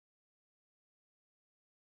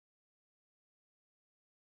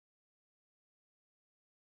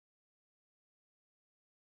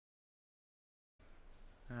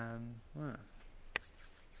Well.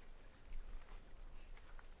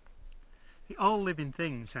 All living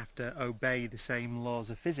things have to obey the same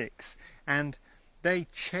laws of physics, and they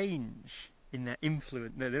change in their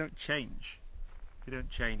influence. No, they don't change. They don't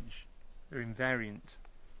change. They're invariant.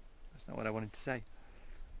 That's not what I wanted to say.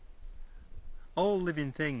 All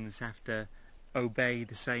living things have to obey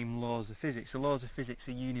the same laws of physics. The laws of physics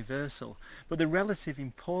are universal, but the relative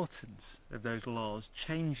importance of those laws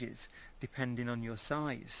changes depending on your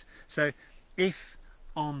size. So if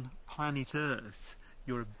on planet Earth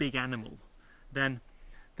you're a big animal, then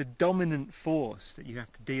the dominant force that you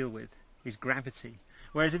have to deal with is gravity.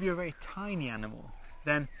 Whereas if you're a very tiny animal,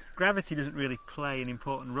 then gravity doesn't really play an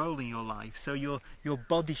important role in your life, so your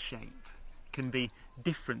body shape can be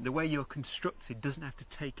different. The way you're constructed doesn't have to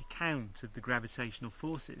take account of the gravitational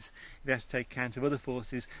forces. It has to take account of other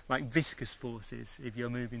forces like viscous forces if you're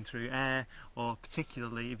moving through air, or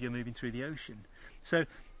particularly if you're moving through the ocean. So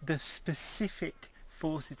the specific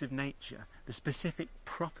forces of nature, the specific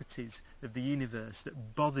properties of the universe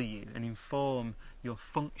that bother you and inform your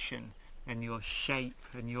function and your shape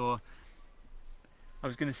and your, I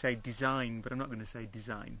was going to say design, but I'm not going to say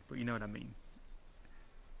design, but you know what I mean.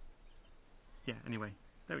 Yeah, anyway,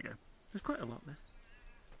 there we go. There's quite a lot there.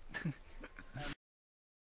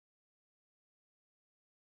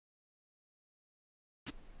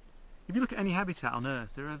 If you look at any habitat on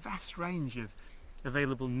Earth, there are a vast range of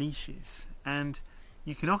available niches, and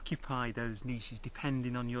you can occupy those niches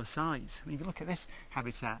depending on your size. I mean, if you look at this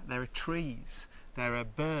habitat, there are trees, there are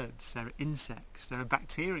birds, there are insects, there are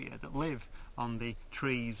bacteria that live on the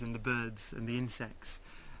trees and the birds and the insects.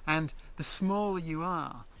 And the smaller you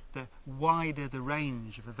are, the wider the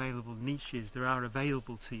range of available niches there are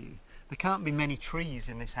available to you. There can't be many trees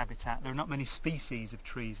in this habitat, there are not many species of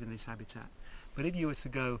trees in this habitat. But if you were to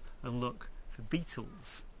go and look for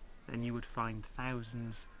beetles, then you would find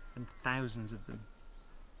thousands and thousands of them.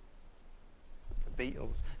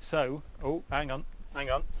 Beetles. So, oh, hang on.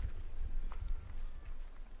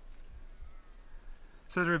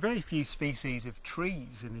 So there are very few species of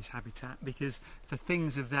trees in this habitat, because for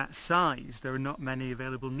things of that size there are not many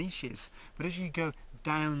available niches. But as you go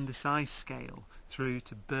down the size scale through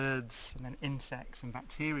to birds and then insects and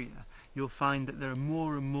bacteria, you'll find that there are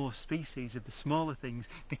more and more species of the smaller things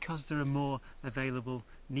because there are more available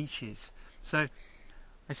niches. So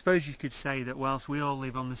I suppose you could say that whilst we all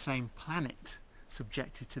live on the same planet,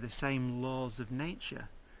 subjected to the same laws of nature,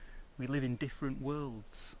 we live in different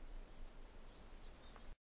worlds.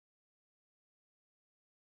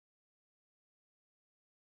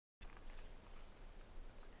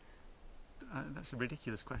 That's a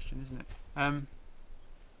ridiculous question, isn't it?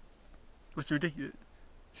 It's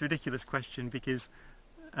a ridiculous question because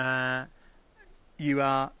you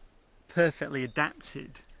are perfectly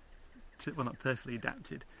adapted to, well, not perfectly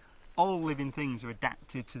adapted, all living things are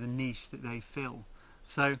adapted to the niche that they fill.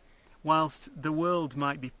 So whilst the world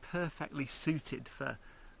might be perfectly suited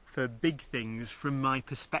for big things from my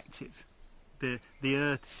perspective, the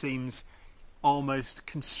Earth seems almost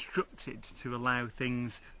constructed to allow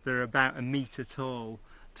things that are about a metre tall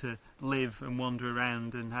to live and wander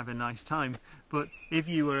around and have a nice time. But if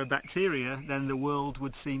you were a bacteria, then the world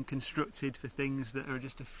would seem constructed for things that are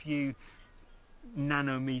just a few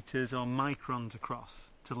nanometers or microns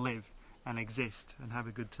across to live and exist and have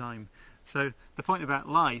a good time. So the point about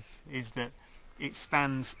life is that it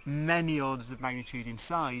spans many orders of magnitude in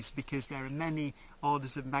size because there are many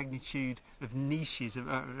orders of magnitude of niches.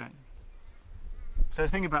 So the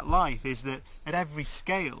thing about life is that at every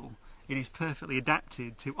scale it is perfectly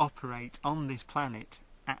adapted to operate on this planet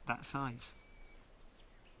at that size.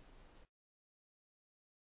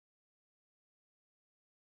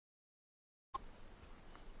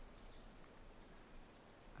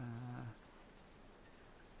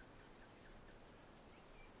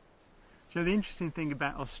 So the interesting thing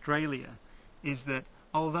about Australia is that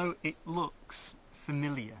although it looks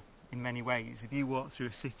familiar in many ways, if you walk through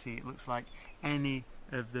a city it looks like any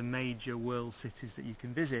of the major world cities that you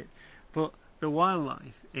can visit, but the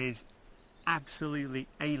wildlife is absolutely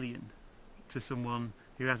alien to someone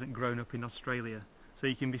who hasn't grown up in Australia. So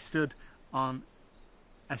you can be stood on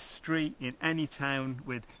a street in any town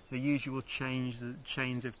with the usual chains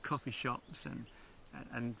of coffee shops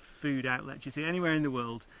and food outlets you see anywhere in the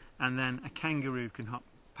world, and then a kangaroo can hop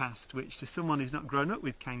past, which to someone who's not grown up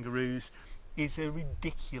with kangaroos is a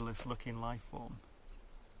ridiculous looking life form.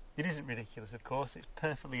 It isn't ridiculous, of course, it's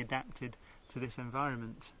perfectly adapted to this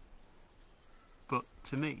environment, but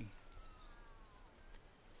to me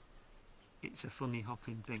it's a funny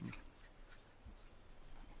hopping thing.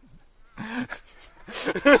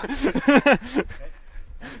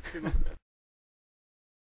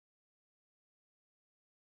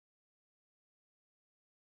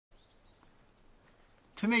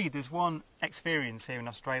 to me, there's one experience here in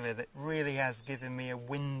Australia that really has given me a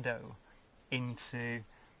window into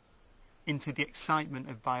the excitement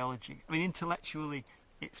of biology. I mean, intellectually,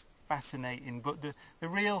 it's fascinating, but the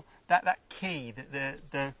real that key,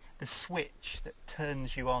 the switch that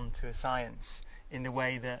turns you on to a science in the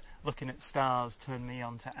way that looking at stars turned me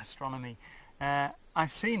on to astronomy.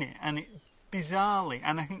 I've seen it, and it bizarrely,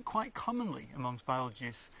 and I think quite commonly amongst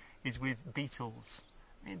biologists, is with beetles.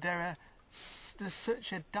 I mean, there's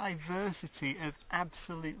such a diversity of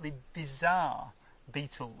absolutely bizarre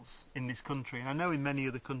beetles in this country, and I know in many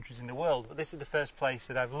other countries in the world, but this is the first place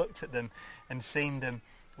that I've looked at them and seen them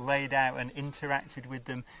laid out and interacted with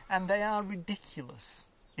them, and they are ridiculous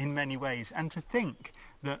in many ways. And to think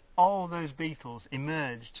that all those beetles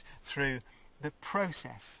emerged through the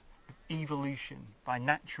process of evolution by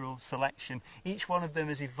natural selection. Each one of them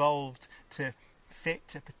has evolved to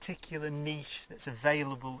fit a particular niche that's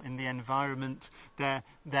available in the environment. Their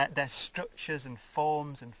structures and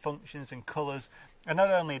forms and functions and colours are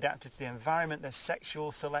not only adapted to the environment, there's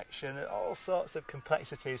sexual selection, all sorts of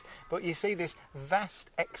complexities, but you see this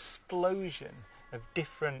vast explosion of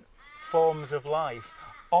different forms of life,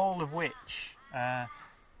 all of which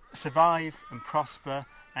survive and prosper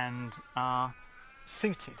and are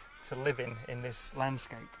suited to living in this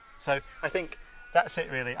landscape. So I think that's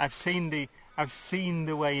it really. I've seen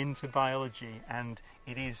the way into biology, and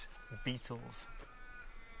it is beetles.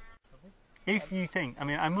 If you think, I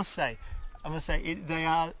mean, I must say, they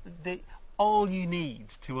are all you need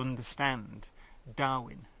to understand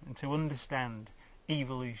Darwin and to understand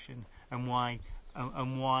evolution and why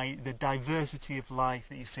the diversity of life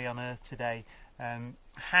that you see on Earth today,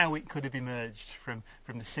 how it could have emerged from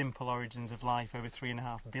the simple origins of life over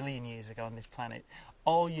 3.5 billion years ago on this planet.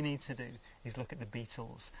 All you need to do is look at the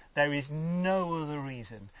beetles. There is no other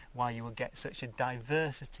reason why you will get such a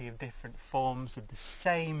diversity of different forms of the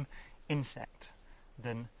same insect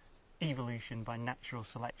than evolution by natural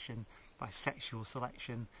selection, by sexual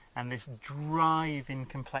selection, and this drive in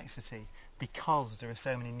complexity because there are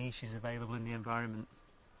so many niches available in the environment.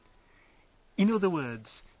 In other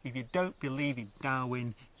words, if you don't believe in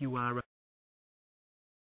Darwin, you are a...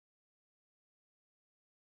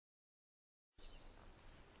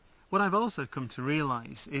 What I've also come to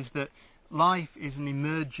realise is that life is an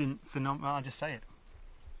emergent phenomenon. Well, I'll just say it.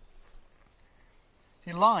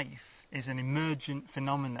 See, life is an emergent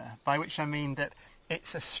phenomena, by which I mean that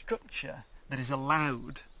it's a structure that is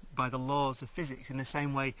allowed by the laws of physics in the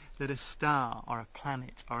same way that a star or a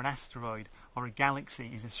planet or an asteroid or a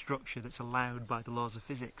galaxy is a structure that's allowed by the laws of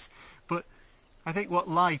physics. But I think what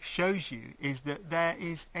life shows you is that there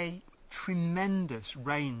is a tremendous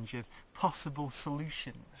range of possible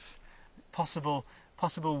solutions, possible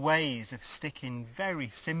ways of sticking very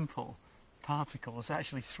simple particles,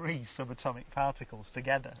 actually 3 subatomic particles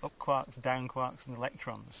together, up quarks, down quarks and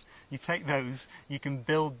electrons. You take those, you can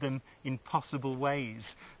build them in possible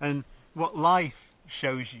ways. And what life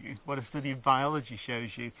shows you, what a study of biology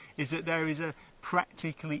shows you, is that there is a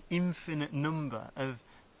practically infinite number of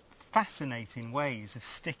fascinating ways of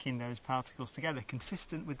sticking those particles together,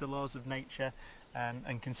 consistent with the laws of nature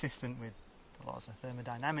and consistent with the laws of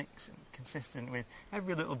thermodynamics and consistent with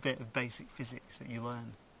every little bit of basic physics that you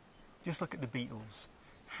learn. Just look at the beetles.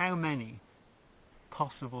 How many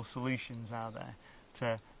possible solutions are there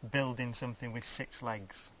to building something with 6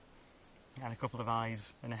 legs and a couple of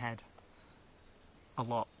eyes and a head? A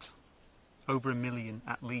lot. Over 1 million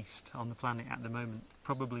at least on the planet at the moment,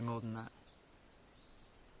 probably more than that.